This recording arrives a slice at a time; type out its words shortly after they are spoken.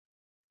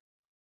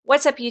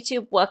What's up,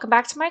 YouTube? Welcome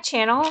back to my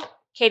channel,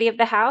 Katie of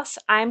the House.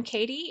 I'm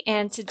Katie,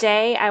 and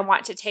today I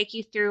want to take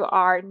you through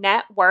our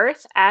net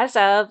worth as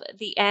of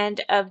the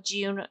end of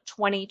June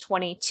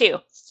 2022.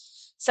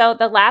 So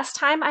the last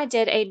time I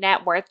did a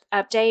net worth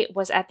update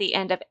was at the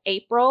end of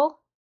April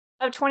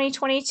of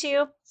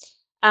 2022.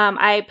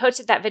 I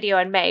posted that video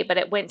in May, but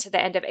it went to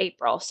the end of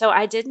April. So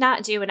I did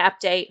not do an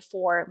update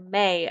for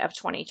May of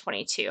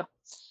 2022.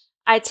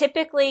 I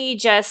typically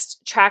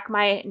just track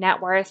my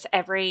net worth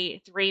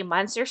every 3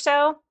 months or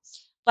so,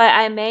 but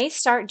I may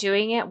start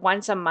doing it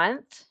once a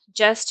month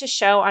just to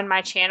show on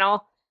my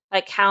channel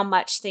like how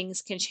much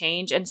things can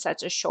change in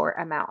such a short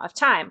amount of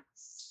time.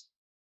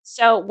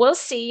 So we'll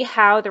see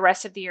how the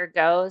rest of the year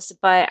goes,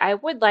 but I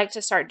would like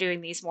to start doing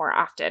these more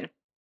often.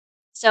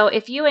 So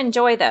if you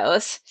enjoy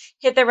those,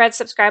 hit the red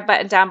subscribe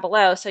button down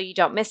below so you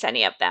don't miss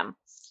any of them.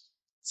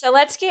 So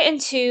let's get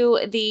into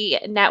the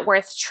net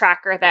worth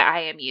tracker that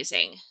I am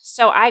using.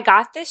 So I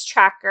got this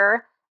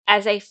tracker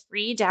as a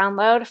free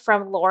download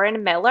from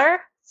Lauren Miller.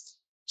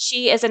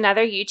 She is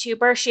another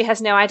YouTuber. She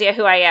has no idea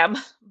who I am,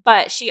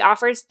 but she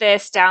offers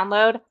this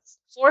download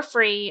for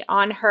free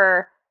on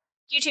her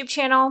YouTube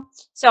channel.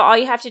 So all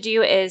you have to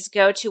do is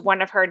go to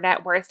one of her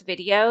net worth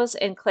videos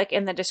and click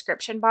in the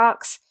description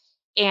box,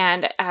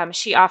 and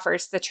she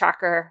offers the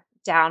tracker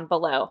down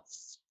below.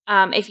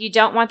 If you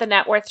don't want the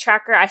net worth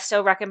tracker, I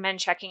still recommend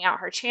checking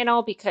out her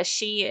channel because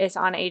she is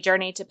on a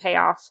journey to pay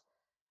off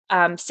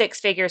 6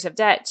 figures of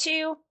debt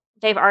too.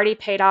 They've already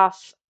paid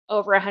off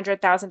over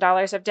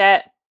 $100,000 of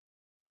debt,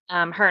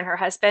 her and her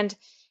husband.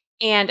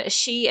 And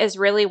she is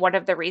really one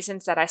of the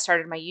reasons that I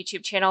started my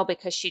YouTube channel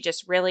because she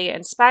just really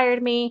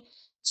inspired me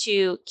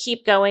to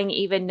keep going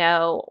even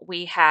though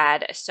we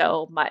had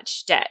so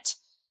much debt.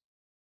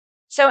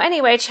 So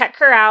anyway, check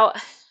her out.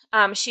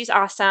 She's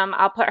awesome.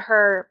 I'll put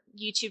her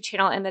YouTube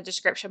channel in the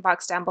description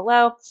box down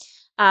below.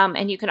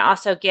 And you can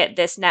also get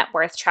this net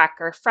worth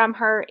tracker from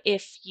her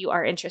if you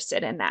are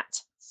interested in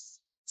that.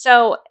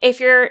 So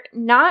if you're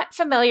not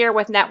familiar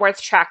with net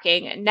worth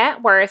tracking,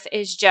 net worth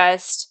is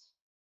just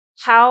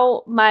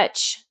how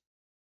much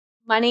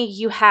money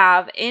you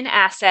have in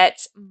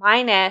assets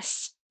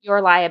minus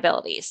your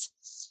liabilities.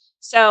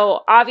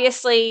 So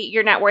obviously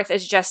your net worth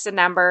is just a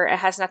number. It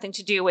has nothing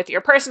to do with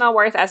your personal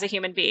worth as a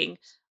human being,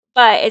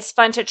 but it's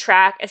fun to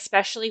track,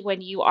 especially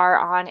when you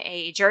are on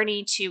a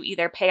journey to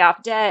either pay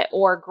off debt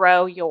or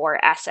grow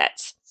your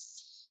assets.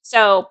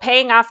 So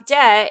paying off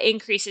debt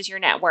increases your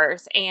net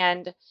worth,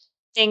 and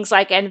things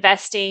like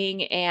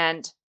investing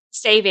and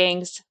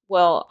savings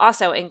will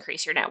also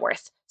increase your net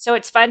worth. So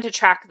it's fun to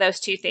track those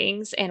two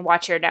things and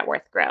watch your net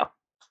worth grow.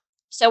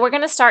 So we're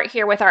going to start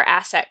here with our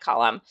asset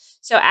column.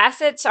 So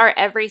assets are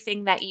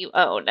everything that you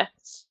own.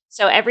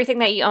 So everything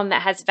that you own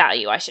that has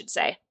value, I should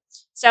say.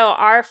 So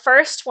our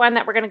first one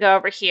that we're going to go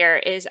over here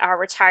is our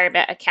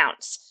retirement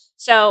accounts.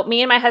 So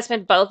me and my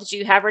husband both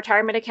do have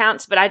retirement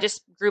accounts, but I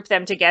just group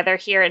them together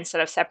here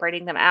instead of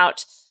separating them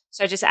out.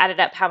 So I just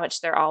added up how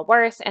much they're all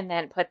worth and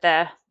then put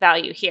the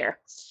value here.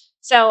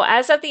 So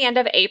as of the end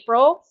of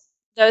April,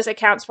 those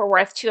accounts were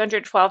worth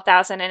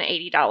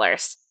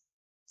 $212,080.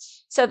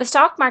 So the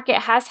stock market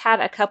has had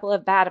a couple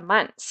of bad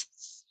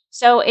months.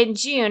 So in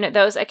June,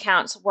 those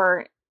accounts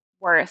were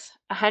worth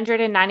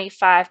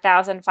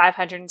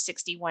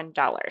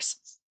 $195,561.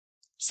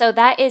 So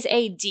that is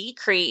a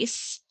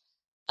decrease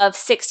of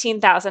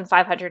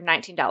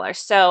 $16,519.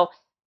 So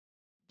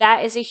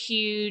that is a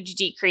huge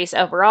decrease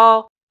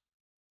overall.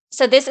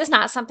 So this is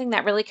not something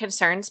that really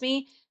concerns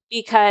me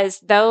because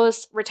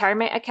those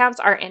retirement accounts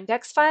are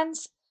index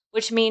funds,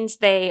 which means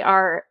they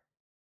are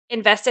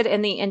invested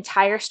in the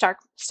entire stock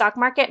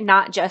market,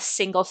 not just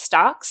single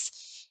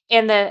stocks.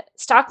 And the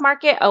stock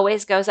market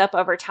always goes up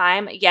over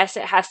time. Yes,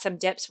 it has some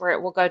dips where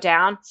it will go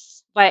down,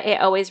 but it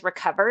always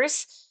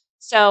recovers.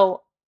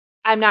 So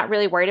I'm not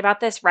really worried about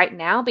this right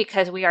now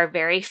because we are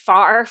very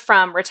far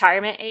from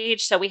retirement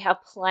age. So we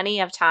have plenty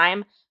of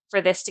time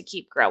for this to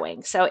keep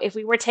growing. So if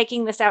we were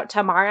taking this out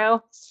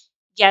tomorrow,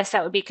 yes,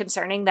 that would be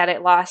concerning that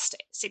it lost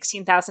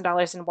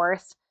 $16,000 in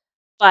worth.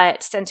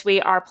 But since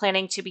we are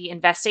planning to be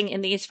investing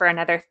in these for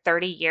another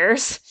 30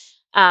 years,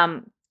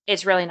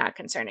 it's really not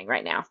concerning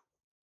right now.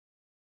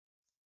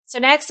 So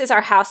next is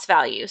our house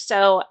value.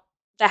 So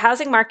the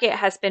housing market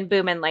has been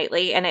booming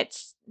lately and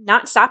it's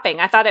not stopping.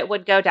 I thought it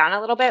would go down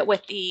a little bit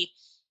with the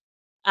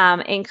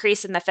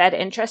increase in the Fed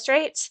interest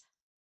rates,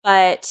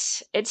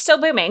 but it's still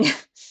booming.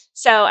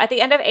 So at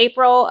the end of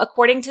April,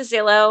 according to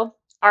Zillow,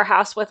 our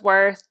house was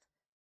worth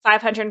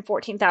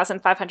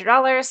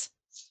 $514,500.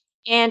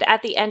 And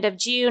at the end of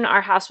June,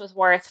 our house was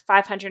worth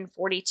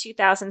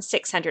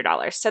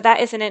 $542,600. So that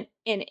is an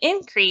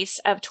increase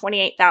of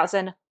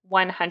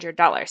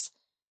 $28,100.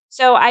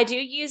 So I do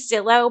use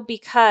Zillow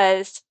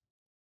because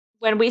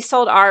when we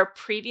sold our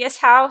previous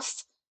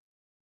house,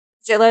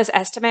 Zillow's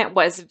estimate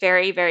was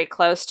very, very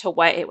close to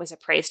what it was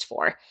appraised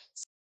for.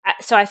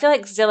 So I feel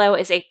like Zillow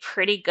is a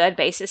pretty good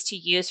basis to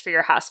use for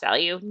your house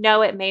value.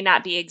 No, it may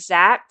not be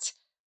exact,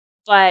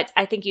 but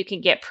I think you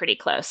can get pretty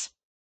close.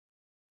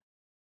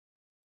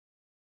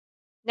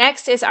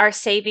 Next is our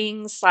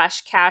savings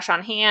 / cash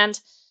on hand.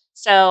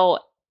 So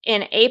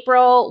in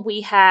April,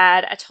 we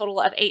had a total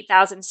of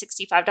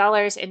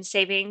 $8,065 in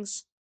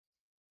savings.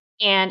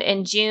 And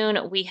in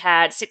June, we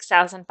had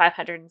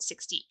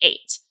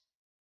 $6,568.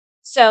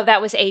 So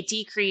that was a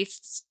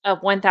decrease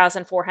of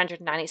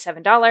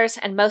 $1,497.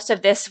 And most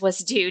of this was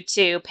due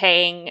to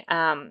paying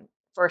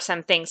for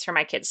some things for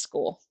my kids'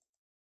 school.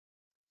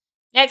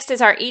 Next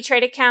is our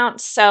E-Trade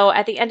account. So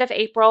at the end of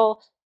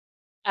April,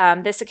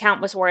 this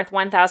account was worth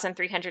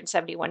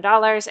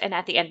 $1,371, and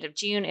at the end of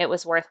June, it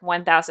was worth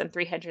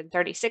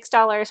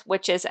 $1,336,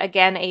 which is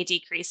again a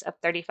decrease of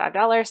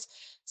 $35.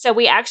 So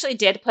we actually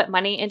did put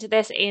money into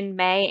this in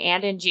May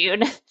and in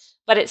June,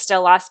 but it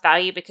still lost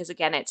value because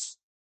again, it's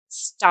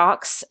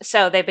stocks,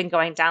 so they've been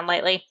going down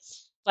lately.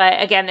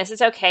 But again, this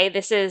is okay.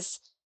 This is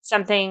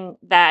something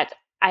that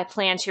I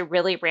plan to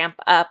really ramp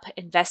up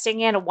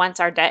investing in once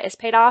our debt is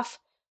paid off,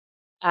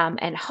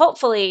 and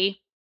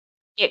hopefully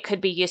it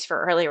could be used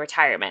for early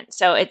retirement.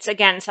 So it's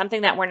again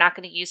something that we're not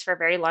going to use for a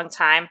very long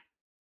time,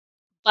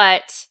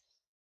 but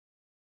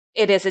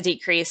it is a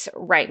decrease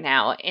right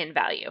now in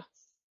value.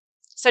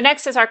 So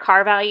next is our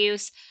car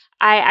values.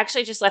 I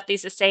actually just left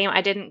these the same.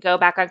 I didn't go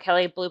back on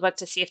Kelley Blue Book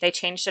to see if they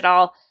changed at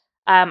all.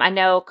 I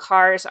know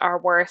cars are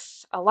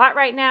worth a lot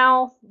right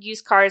now.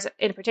 Used cars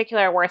in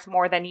particular are worth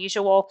more than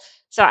usual.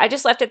 So I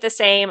just left it the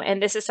same.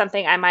 And this is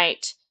something I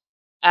might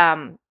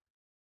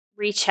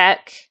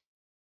recheck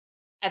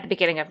at the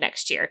beginning of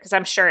next year because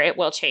I'm sure it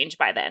will change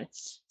by then.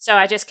 So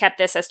I just kept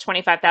this as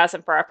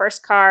 $25,000 for our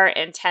first car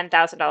and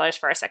 $10,000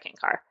 for our second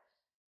car.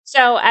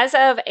 So as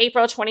of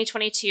April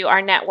 2022,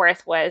 our net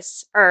worth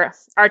was, or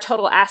our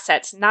total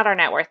assets, not our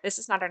net worth. This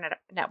is not our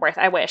net worth.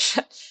 I wish,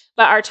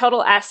 but our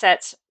total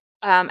assets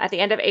at the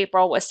end of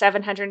April was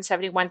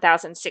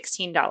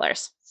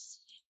 $771,016.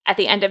 At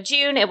the end of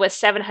June, it was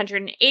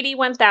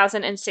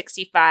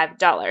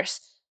 $781,065.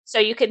 So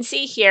you can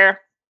see here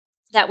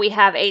that we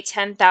have a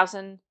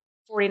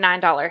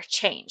 $10,049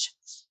 change.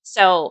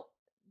 So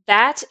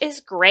that is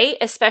great,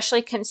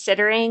 especially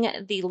considering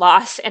the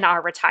loss in our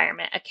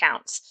retirement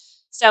accounts.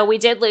 So we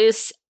did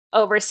lose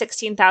over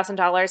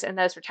 $16,000 in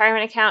those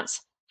retirement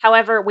accounts.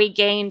 However, we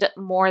gained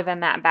more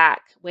than that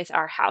back with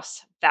our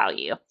house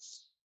value.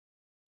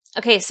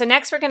 Okay, so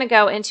next we're going to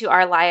go into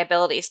our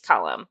liabilities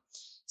column.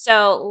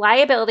 So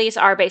liabilities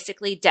are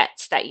basically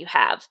debts that you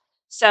have.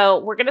 So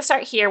we're going to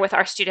start here with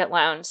our student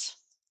loans.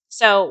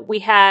 So we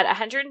had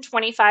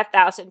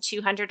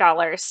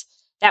 $125,200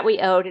 that we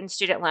owed in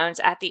student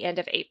loans at the end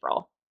of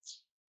April.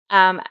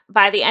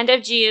 By the end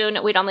of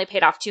June, we'd only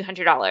paid off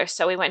 $200,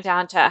 so we went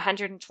down to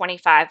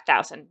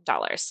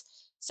 $125,000.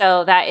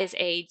 So that is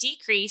a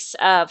decrease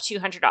of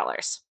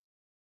 $200.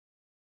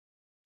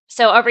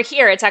 So over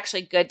here, it's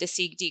actually good to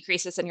see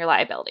decreases in your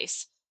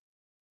liabilities.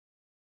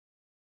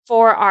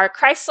 For our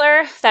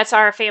Chrysler, that's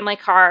our family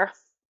car,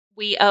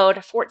 we owed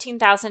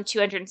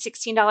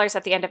 $14,216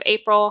 at the end of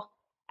April.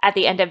 At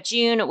the end of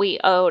June, we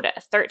owed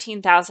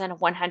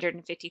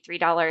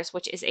 $13,153,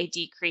 which is a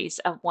decrease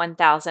of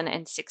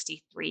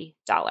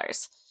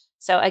 $1,063.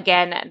 So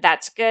again,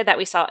 that's good that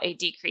we saw a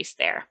decrease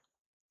there.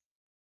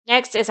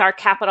 Next is our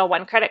Capital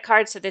One credit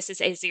card. So this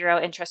is a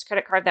zero interest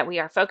credit card that we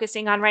are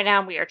focusing on right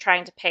now. We are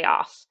trying to pay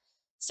off.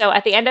 So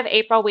at the end of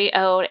April, we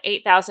owed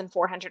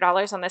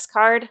 $8,400 on this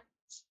card.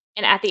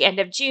 And at the end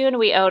of June,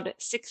 we owed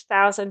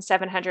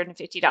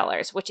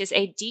 $6,750, which is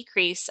a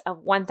decrease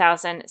of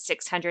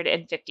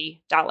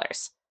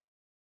 $1,650.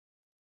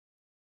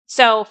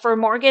 So for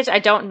mortgage, I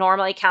don't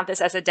normally count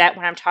this as a debt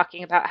when I'm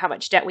talking about how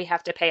much debt we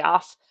have to pay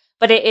off,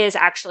 but it is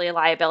actually a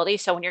liability.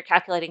 So when you're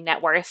calculating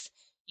net worth,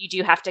 you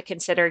do have to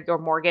consider your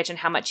mortgage and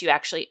how much you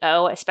actually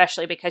owe,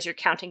 especially because you're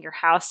counting your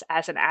house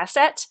as an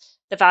asset,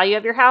 the value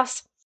of your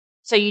house.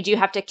 So you do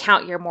have to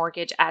count your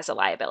mortgage as a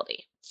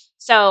liability.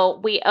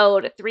 So we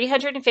owed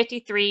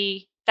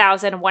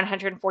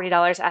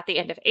 $353,140 at the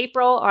end of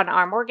April on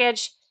our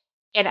mortgage.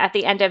 And at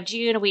the end of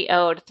June, we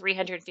owed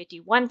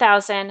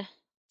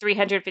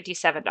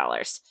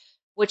 $351,357,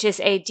 which is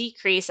a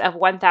decrease of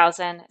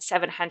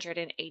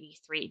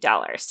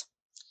 $1,783.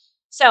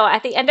 So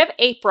at the end of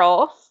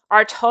April,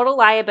 our total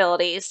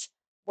liabilities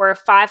were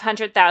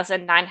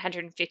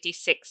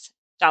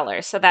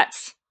 $500,956. So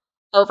that's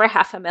over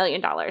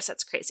 $500,000.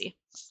 That's crazy.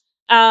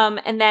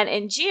 And then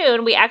in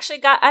June, we actually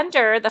got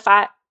under the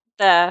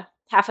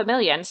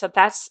 $500,000. So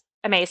that's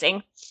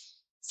amazing.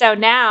 So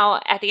now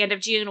at the end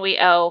of June, we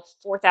owe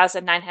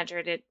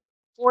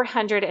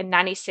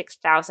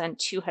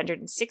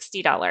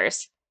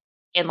 $496,260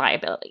 in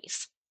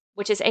liabilities,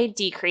 which is a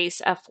decrease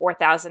of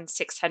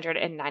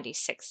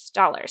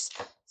 $4,696.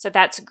 So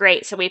that's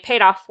great. So we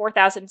paid off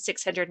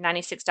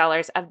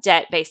 $4,696 of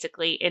debt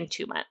basically in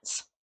 2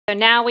 months. So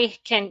now we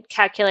can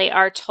calculate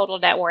our total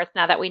net worth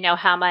now that we know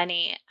how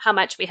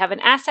much we have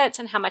in assets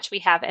and how much we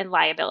have in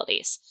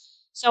liabilities.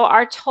 So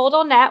our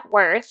total net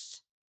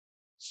worth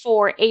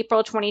for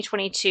April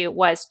 2022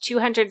 was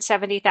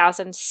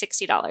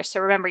 $270,060. So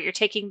remember, you're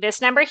taking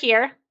this number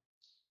here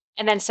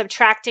and then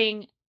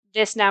subtracting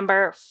this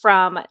number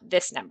from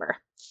this number.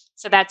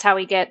 So that's how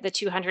we get the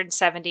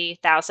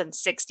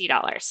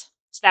 $270,060.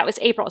 So that was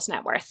April's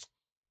net worth.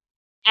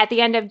 At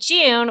the end of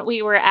June,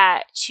 we were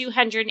at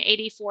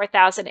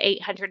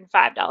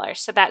 $284,805.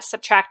 So that's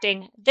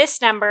subtracting this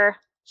number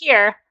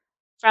here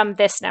from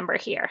this number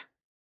here.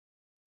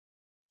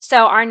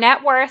 So our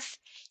net worth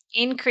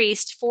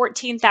increased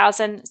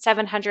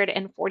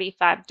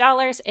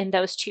 $14,745 in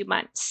those 2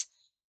 months,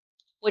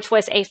 which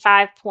was a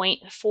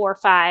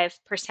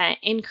 5.45%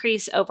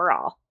 increase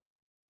overall.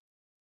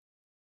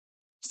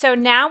 So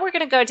now we're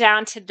going to go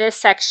down to this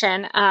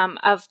section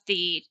of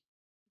the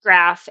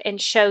graph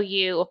and show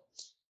you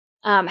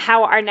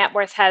how our net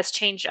worth has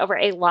changed over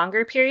a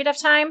longer period of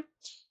time.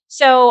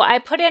 So I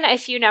put in a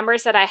few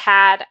numbers that I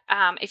had.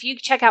 If you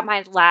check out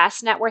my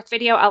last net worth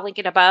video, I'll link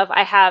it above.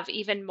 I have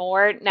even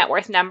more net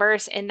worth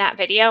numbers in that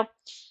video.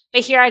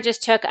 But here I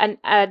just took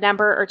a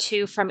number or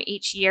two from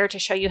each year to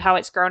show you how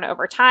it's grown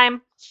over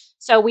time.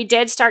 So we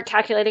did start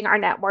calculating our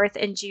net worth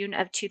in June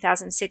of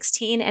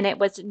 2016, and it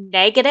was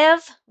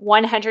negative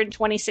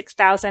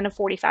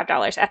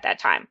 $126,045 at that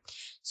time.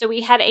 So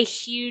we had a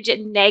huge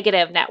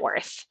negative net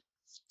worth.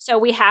 So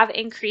we have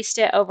increased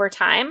it over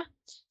time.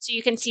 So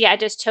you can see I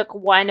just took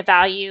one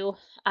value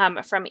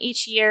from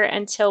each year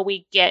until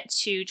we get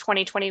to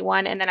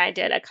 2021, and then I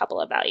did a couple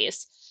of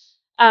values.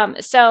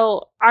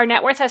 So our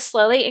net worth has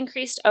slowly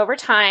increased over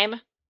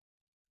time.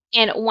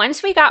 And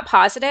once we got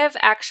positive,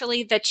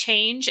 actually the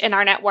change in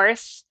our net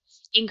worth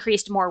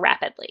increased more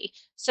rapidly.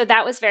 So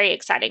that was very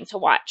exciting to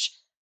watch.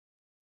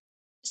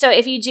 So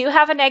if you do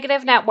have a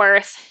negative net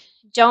worth,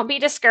 don't be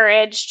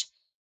discouraged.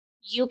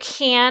 You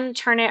can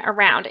turn it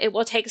around. It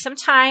will take some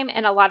time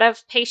and a lot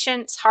of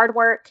patience, hard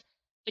work,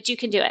 but you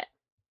can do it.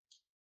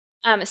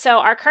 So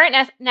our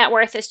current net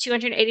worth is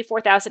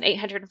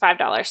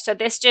 $284,805. So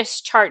this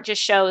chart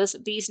just shows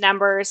these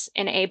numbers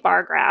in a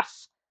bar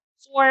graph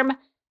form.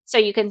 So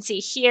you can see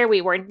here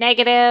we were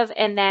negative,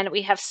 and then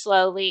we have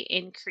slowly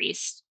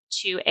increased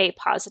to a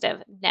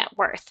positive net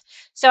worth.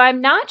 So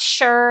I'm not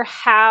sure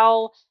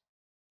how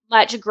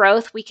much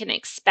growth we can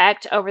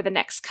expect over the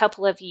next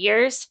couple of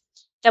years.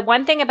 The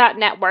one thing about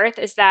net worth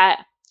is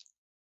that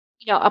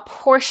a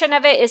portion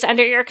of it is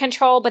under your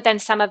control, but then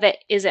some of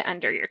it isn't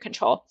under your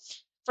control.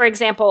 For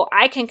example,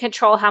 I can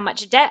control how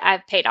much debt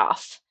I've paid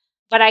off,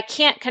 but I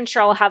can't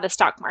control how the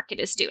stock market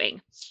is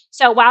doing.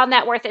 So while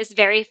net worth is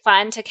very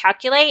fun to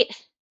calculate,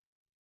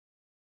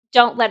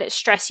 don't let it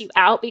stress you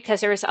out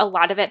because there's a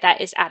lot of it that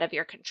is out of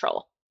your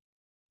control.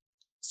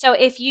 So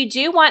if you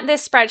do want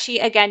this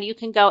spreadsheet, again, you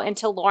can go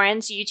into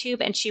Lauren's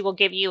YouTube and she will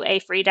give you a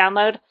free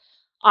download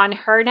on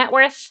her net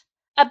worth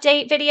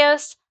update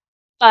videos.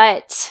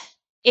 But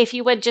if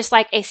you would just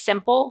like a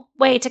simple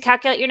way to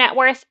calculate your net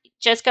worth,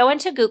 just go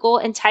into Google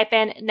and type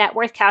in net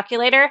worth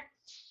calculator.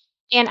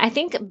 And I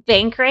think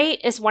Bankrate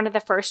is one of the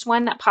first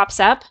one that pops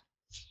up.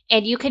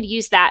 And you could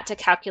use that to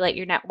calculate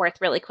your net worth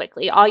really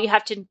quickly. All you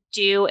have to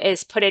do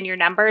is put in your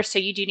numbers. So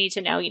you do need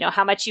to know,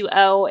 how much you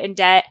owe in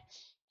debt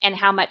and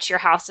how much your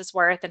house is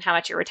worth and how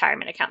much your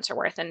retirement accounts are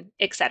worth, and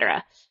et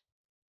cetera.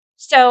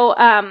 So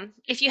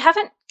if you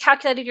haven't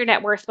calculated your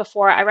net worth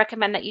before, I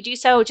recommend that you do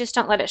so. Just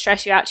don't let it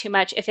stress you out too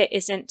much if it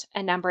isn't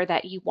a number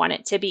that you want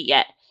it to be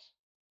yet.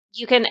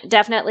 You can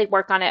definitely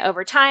work on it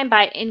over time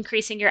by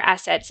increasing your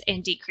assets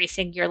and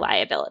decreasing your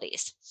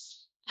liabilities.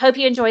 Hope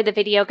you enjoyed the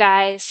video,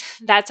 guys.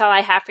 That's all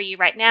I have for you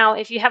right now.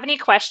 If you have any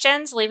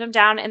questions, leave them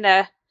down in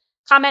the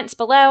comments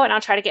below, and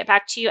I'll try to get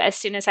back to you as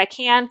soon as I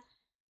can.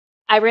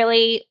 I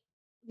really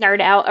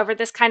nerd out over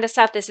this kind of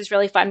stuff. This is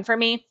really fun for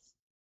me.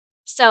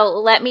 So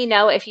let me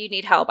know if you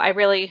need help. I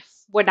really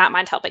would not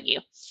mind helping you.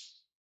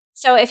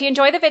 So if you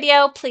enjoy the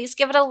video, please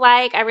give it a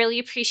like. I really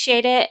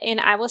appreciate it. And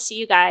I will see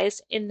you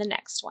guys in the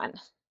next one.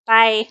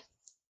 Bye.